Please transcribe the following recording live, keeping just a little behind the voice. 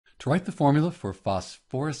To write the formula for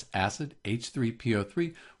phosphorous acid,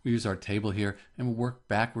 H3PO3, we use our table here and we'll work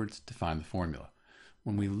backwards to find the formula.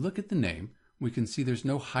 When we look at the name, we can see there's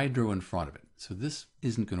no hydro in front of it, so this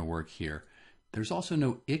isn't going to work here. There's also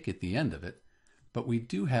no ic at the end of it, but we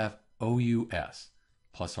do have OUS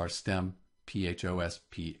plus our stem PHOS-PHOR.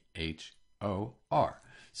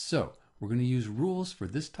 So we're going to use rules for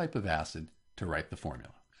this type of acid to write the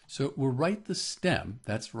formula. So we'll write the stem,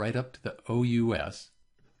 that's right up to the OUS,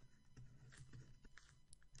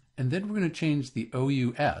 and then we're going to change the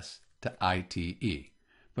OUS to ITE.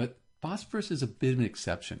 But phosphorus is a bit of an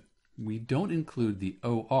exception. We don't include the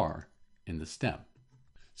OR in the stem.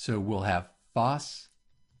 So we'll have phos,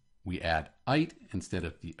 we add ite instead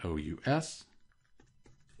of the OUS,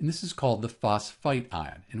 and this is called the phosphite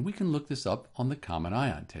ion, and we can look this up on the common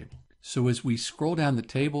ion table. So as we scroll down the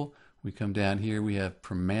table, we come down here, we have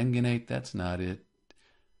permanganate, that's not it,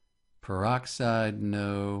 peroxide,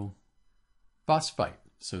 no, phosphite.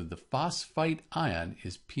 So the phosphite ion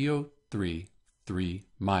is PO3 3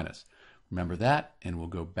 minus. Remember that, and we'll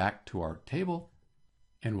go back to our table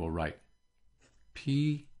and we'll write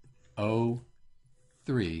PO3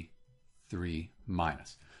 3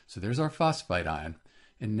 minus. So there's our phosphite ion,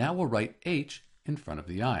 and now we'll write H in front of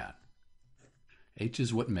the ion. H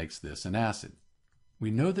is what makes this an acid.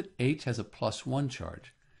 We know that H has a +1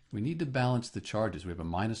 charge. We need to balance the charges. We have a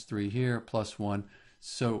 -3 here, +1.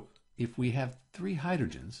 So if we have 3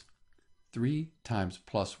 hydrogens, 3 times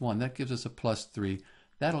 +1, that gives us a +3.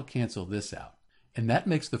 That'll cancel this out. And that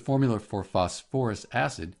makes the formula for phosphorous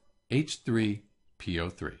acid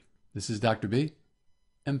H3PO3. This is Dr. B,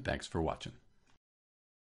 and thanks for watching.